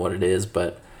available and what it is,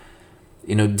 but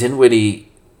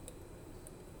Dinwiddie,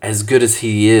 as good as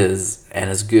he is, and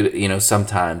as good,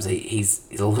 sometimes he's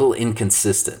a little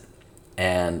inconsistent,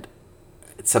 and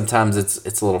sometimes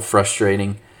it's a little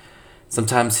frustrating.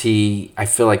 Sometimes I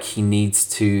feel like he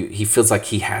feels like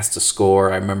he has to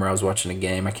score. I remember I was watching a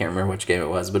game, I can't remember which game it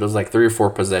was, but it was like 3 or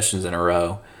 4 possessions in a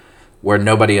row where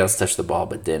nobody else touched the ball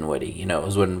but Dinwiddie. It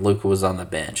was when Luka was on the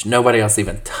bench. Nobody else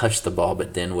even touched the ball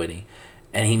but Dinwiddie.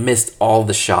 And he missed all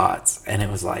the shots. And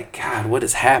it was like, God, what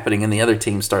is happening? And the other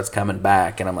team starts coming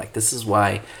back. And I'm like, this is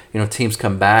why, teams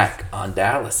come back on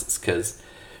Dallas. It's because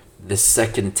the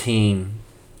second team,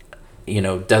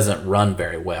 doesn't run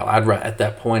very well. At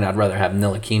that point, I'd rather have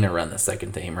Ntilikina run the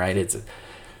second team, right?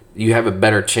 You have a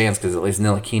better chance because at least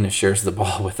Ntilikina shares the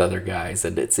ball with other guys.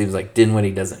 And it seems like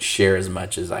Dinwiddie doesn't share as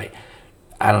much as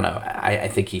I don't know. I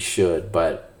think he should,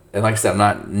 and like I said, I'm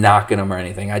not knocking him or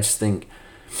anything. I just think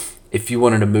if you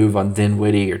wanted to move on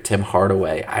Dinwiddie or Tim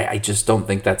Hardaway, I just don't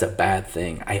think that's a bad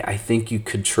thing. I think you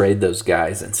could trade those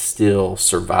guys and still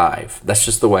survive. That's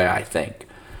just the way I think.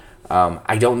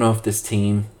 I don't know if this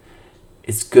team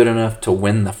is good enough to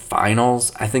win the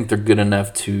finals. I think they're good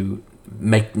enough to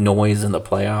make noise in the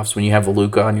playoffs. When you have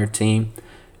Luka on your team,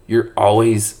 you're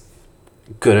always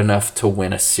good enough to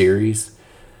win a series.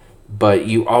 But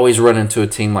you always run into a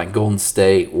team like Golden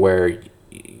State where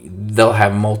they'll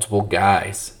have multiple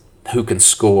guys who can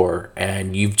score,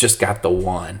 and you've just got the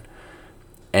one.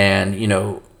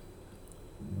 And,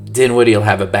 Dinwiddie will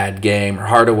have a bad game, or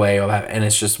Hardaway will have, and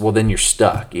it's just, well, then you're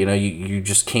stuck. You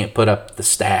just can't put up the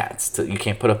stats. You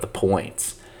can't put up the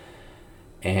points.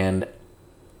 And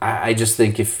I just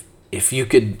think if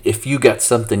you got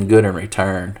something good in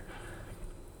return,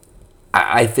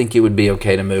 I think it would be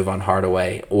okay to move on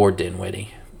Hardaway or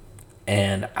Dinwiddie.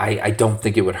 And I don't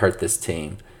think it would hurt this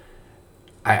team.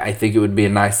 I think it would be a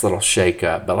nice little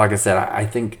shake-up. But like I said, I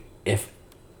think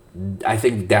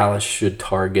Dallas should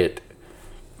target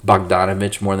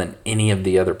Bogdanovich more than any of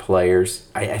the other players.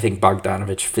 I think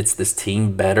Bogdanovich fits this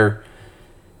team better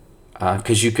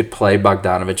because you could play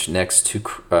Bogdanovich next to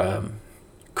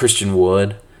Christian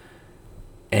Wood,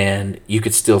 and you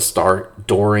could still start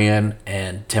Dorian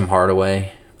and Tim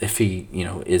Hardaway if he,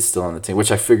 is still on the team,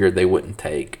 which I figured they wouldn't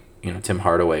take, Tim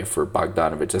Hardaway for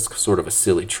Bogdanovich. That's sort of a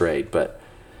silly trade, but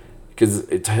because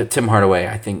Tim Hardaway,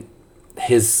 I think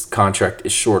his contract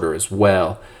is shorter as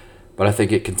well, but I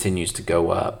think it continues to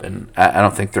go up, and I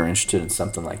don't think they're interested in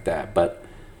something like that. But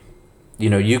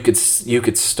you could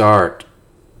start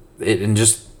it in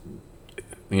just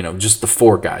the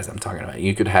 4 guys I'm talking about.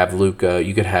 You could have Luka,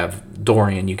 you could have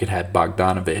Dorian, you could have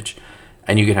Bogdanovich,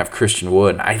 and you could have Christian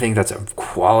Wood. And I think that's a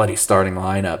quality starting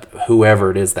lineup, whoever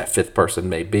it is that 5th person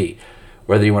may be,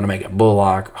 whether you want to make it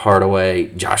Bullock, Hardaway,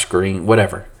 Josh Green,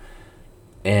 whatever.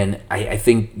 And I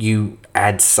think you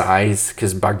add size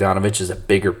because Bogdanovich is a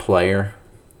bigger player.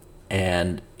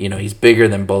 And, he's bigger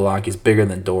than Bullock. He's bigger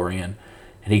than Dorian.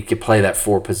 And he could play that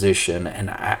 4 position. And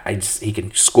he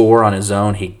can score on his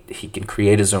own. He can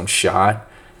create his own shot.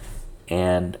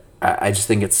 And I just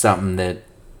think it's something that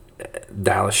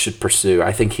Dallas should pursue.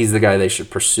 I think he's the guy they should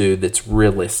pursue that's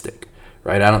realistic.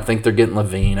 Right? I don't think they're getting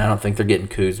Levine. I don't think they're getting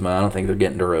Kuzma. I don't think they're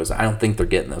getting DeRozan. I don't think they're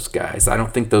getting those guys. I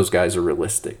don't think those guys are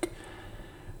realistic.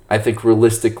 I think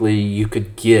realistically you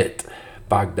could get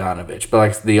Bogdanovich,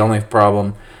 but the only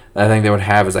problem I think they would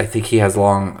have is I think he has a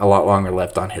lot longer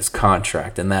left on his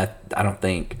contract, and that I don't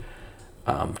think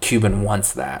Cuban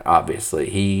wants that. Obviously,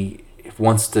 he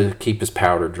wants to keep his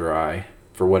powder dry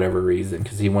for whatever reason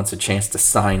because he wants a chance to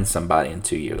sign somebody in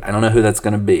 2 years. I don't know who that's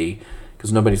going to be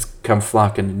because nobody's come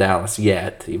flocking to Dallas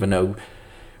yet, even though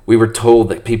we were told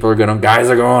that guys are going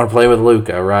to want to play with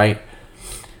Luka, right?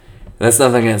 That's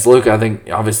nothing against Luka. I think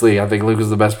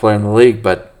Luka's the best player in the league,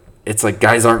 but it's like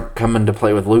guys aren't coming to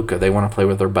play with Luka. They want to play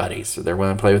with their buddies. They're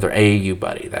willing to play with their AAU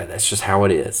buddy. That's just how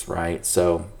it is, right?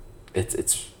 So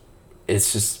it's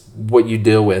just what you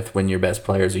deal with when your best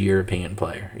player is a European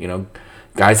player.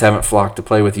 Guys haven't flocked to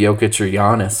play with Jokic or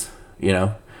Giannis,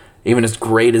 Even as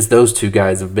great as those two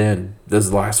guys have been,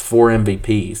 those last 4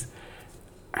 MVPs,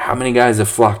 how many guys have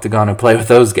flocked to go and play with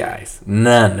those guys?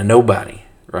 None. Nobody,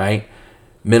 right?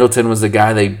 Middleton was the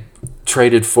guy they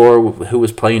traded for who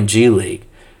was playing G League.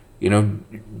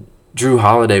 Drew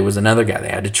Holiday was another guy they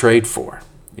had to trade for.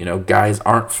 Guys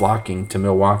aren't flocking to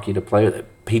Milwaukee to play with it.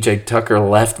 PJ Tucker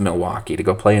left Milwaukee to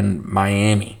go play in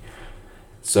Miami.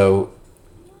 So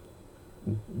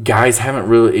guys haven't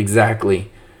really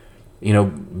exactly,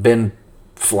 been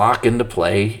flocking to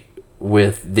play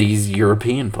with these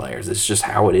European players. It's just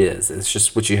how it is. It's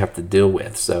just what you have to deal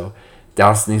with. So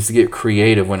Dallas needs to get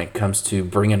creative when it comes to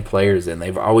bringing players in.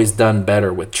 They've always done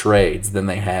better with trades than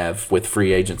they have with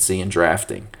free agency and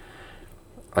drafting.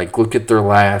 Like, look at their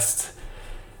last,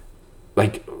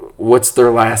 what's their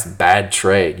last bad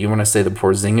trade? You want to say the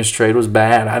Porzingis trade was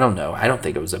bad? I don't know. I don't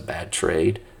think it was a bad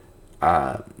trade.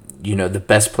 The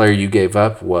best player you gave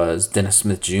up was Dennis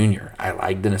Smith Jr. I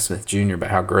like Dennis Smith Jr., but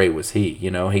how great was he?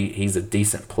 He's a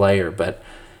decent player, but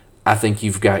I think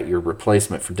you've got your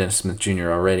replacement for Dennis Smith Jr.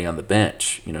 already on the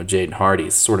bench. Jaden Hardy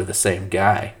is sort of the same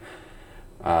guy.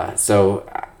 So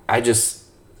I just,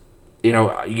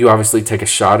 you obviously take a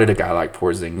shot at a guy like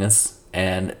Porzingis,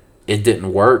 and it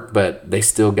didn't work, but they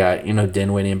still got,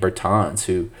 Dinwiddie and Bertans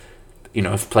who,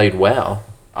 have played well,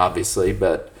 obviously,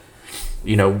 but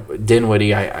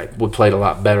Dinwiddie, I played a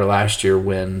lot better last year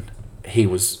when he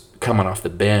was coming off the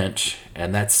bench,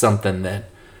 and that's something that,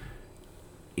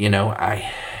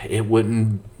 it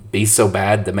wouldn't be so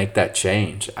bad to make that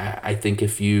change. I think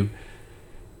if you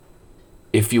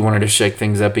wanted to shake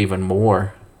things up even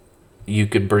more, you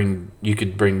could bring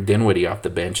Dinwiddie off the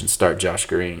bench and start Josh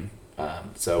Green.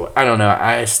 So I don't know.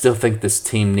 I still think this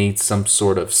team needs some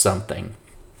sort of something.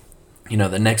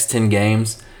 The next 10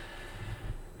 games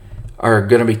are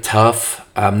going to be tough.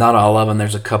 Not all of them.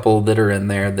 There's a couple that are in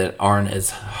there that aren't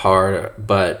as hard,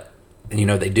 but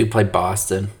they do play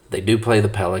Boston. They do play the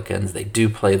Pelicans. They do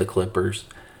play the Clippers.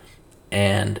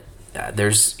 And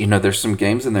there's some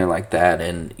games in there like that.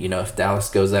 And, if Dallas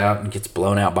goes out and gets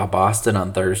blown out by Boston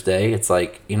on Thursday, it's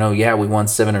like, we won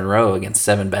 7 in a row against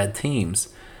 7 bad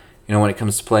teams. When it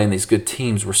comes to playing these good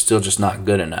teams, we're still just not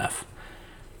good enough.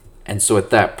 And so at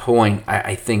that point,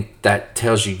 I think that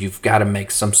tells you you've got to make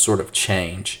some sort of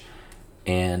change.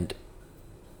 And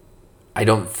I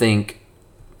don't think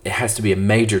it has to be a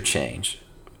major change.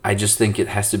 I just think it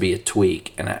has to be a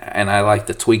tweak. And I like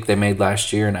the tweak they made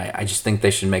last year, and I just think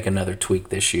they should make another tweak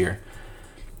this year.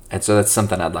 And so that's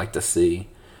something I'd like to see.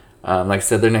 Like I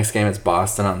said, their next game is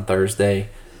Boston on Thursday.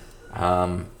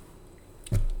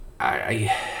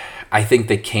 I think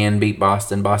they can beat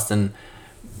Boston. Boston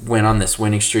went on this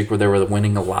winning streak where they were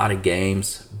winning a lot of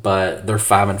games, but they're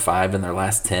 5-5 in their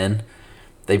last 10.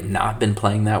 They've not been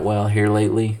playing that well here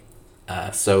lately,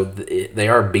 so they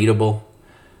are beatable.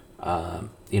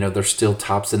 They're still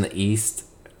tops in the East,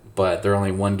 but they're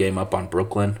only one game up on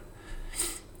Brooklyn.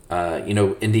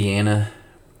 Indiana,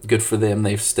 good for them.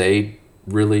 They've stayed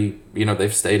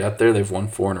they've stayed up there. They've won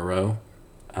 4 in a row.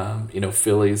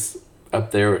 Philly's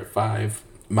up there at 5.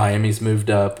 Miami's moved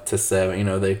up to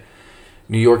 7.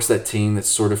 New York's that team that's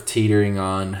sort of teetering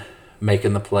on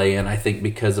making the play-in. I think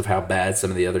because of how bad some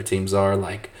of the other teams are,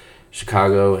 like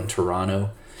Chicago and Toronto.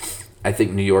 I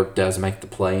think New York does make the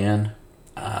play-in.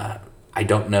 I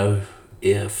don't know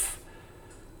if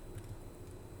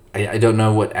I don't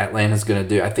know what Atlanta's going to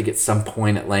do. I think at some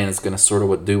point Atlanta's going to sort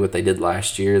of do what they did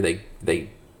last year. They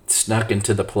snuck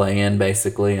into the play-in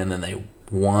basically, and then they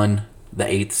won the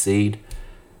 8th seed,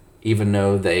 even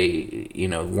though they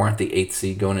weren't the 8th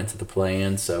seed going into the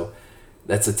play-in. So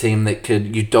that's a team that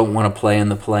you don't want to play in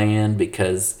the play-in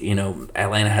because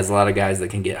Atlanta has a lot of guys that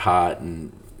can get hot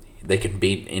and they can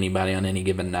beat anybody on any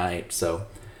given night. So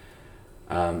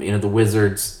the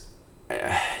Wizards,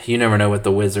 you never know with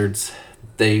the Wizards.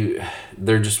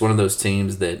 They're just one of those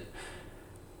teams that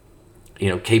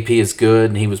KP is good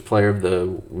and he was player of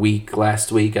the week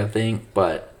last week, I think,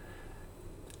 but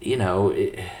you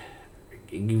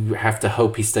have to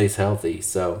hope he stays healthy.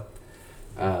 So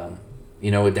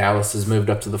Dallas has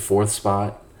moved up to the 4th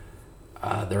spot.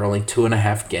 They're only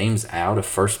 2.5 games out of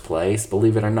first place,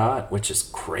 believe it or not, which is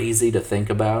crazy to think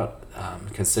about,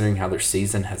 considering how their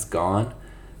season has gone,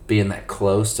 being that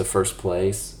close to first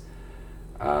place.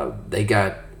 They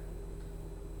got,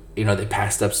 they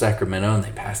passed up Sacramento and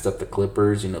they passed up the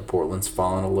Clippers. Portland's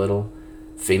fallen a little.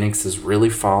 Phoenix has really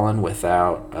fallen with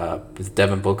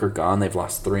Devin Booker gone. They've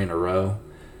lost 3 in a row.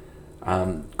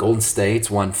 Golden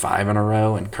State's won 5 in a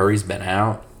row, and Curry's been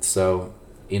out. So,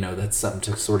 that's something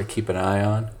to sort of keep an eye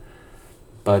on.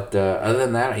 But other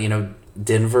than that,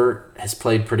 Denver has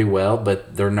played pretty well,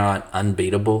 but they're not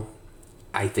unbeatable.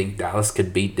 I think Dallas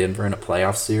could beat Denver in a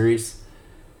playoff series.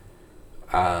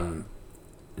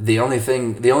 The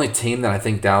only team that I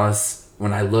think Dallas,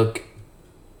 when I look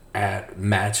at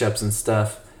matchups and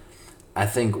stuff, I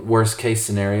think worst case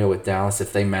scenario with Dallas,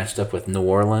 if they matched up with New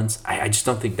Orleans, I just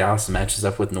don't think Dallas matches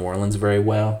up with New Orleans very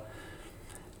well.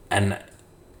 And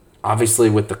obviously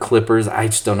with the Clippers, I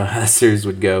just don't know how the series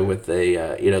would go with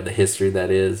the history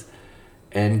that is.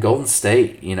 And Golden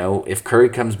State, if Curry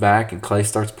comes back and Clay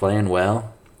starts playing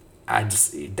well,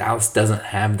 Dallas doesn't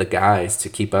have the guys to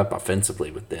keep up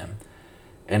offensively with them.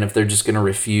 And if they're just going to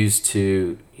refuse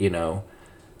to,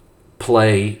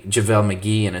 play JaVale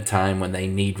McGee in a time when they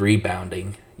need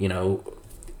rebounding,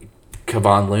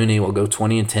 Kevon Looney will go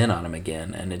 20 and 10 on him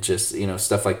again. And it just,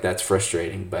 stuff like that's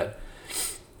frustrating. But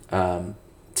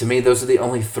to me, those are the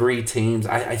only three teams.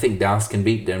 I think Dallas can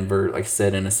beat Denver, like I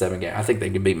said, in a 7-game. I think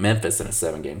they can beat Memphis in a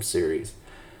 7-game series.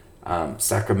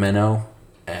 Sacramento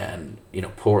and,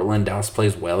 Portland. Dallas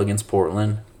plays well against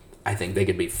Portland. I think they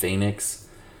could beat Phoenix.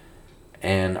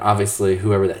 And obviously,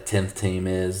 whoever that 10th team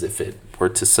is, if it were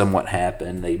to somewhat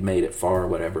happen, they made it far or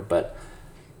whatever. But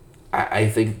I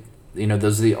think,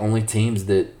 those are the only teams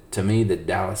that, to me, that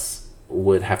Dallas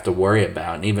would have to worry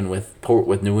about. And even with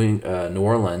New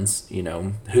Orleans,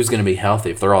 who's going to be healthy?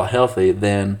 If they're all healthy,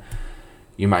 then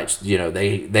you might,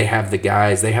 they have the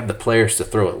guys, they have the players to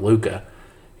throw at Luka.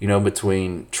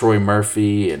 Between Troy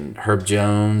Murphy and Herb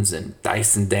Jones and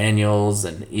Dyson Daniels,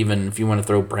 and even if you want to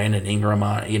throw Brandon Ingram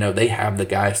on, they have the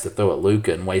guys to throw at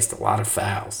Luka and waste a lot of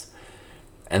fouls.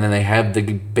 And then they have the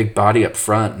big body up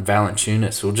front, and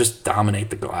Valanciunas, who will just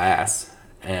dominate the glass.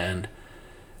 And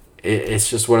it's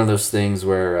just one of those things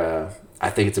where I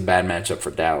think it's a bad matchup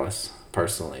for Dallas,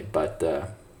 personally. But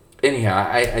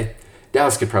anyhow,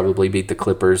 Dallas could probably beat the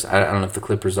Clippers. I don't know if the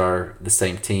Clippers are the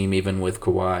same team, even with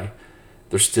Kawhi.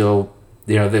 They're still,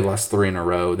 they lost 3 in a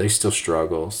row. They still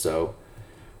struggle. So,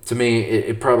 to me,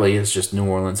 it probably is just New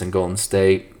Orleans and Golden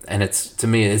State. And to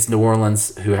me, it's New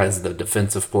Orleans who has the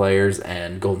defensive players,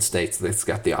 and Golden State's that's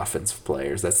got the offensive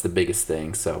players. That's the biggest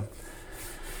thing. So,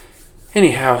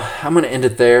 anyhow, I'm going to end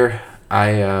it there.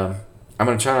 I'm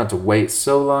going to try not to wait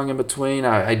so long in between.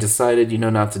 I decided,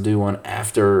 not to do one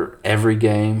after every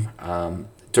game.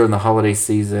 During the holiday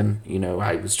season,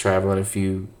 I was traveling a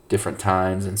few different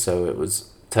times, and so it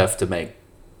was tough to make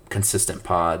consistent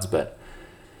pods. But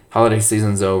holiday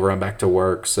season's over. I'm back to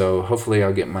work, so hopefully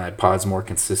I'll get my pods more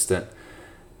consistent.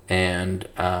 And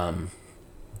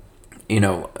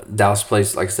Dallas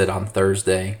plays, like I said, on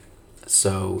Thursday,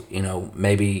 so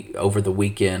maybe over the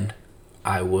weekend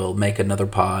I will make another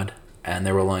pod, and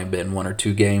there will only been 1 or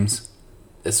 2 games,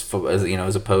 as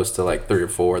opposed to like 3 or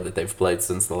 4 that they've played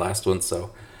since the last one.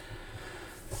 So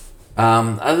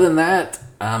other than that,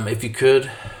 if you could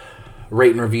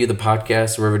rate and review the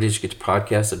podcast wherever it is you get your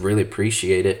podcast, I'd really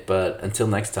appreciate it. But until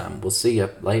next time, we'll see you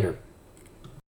later.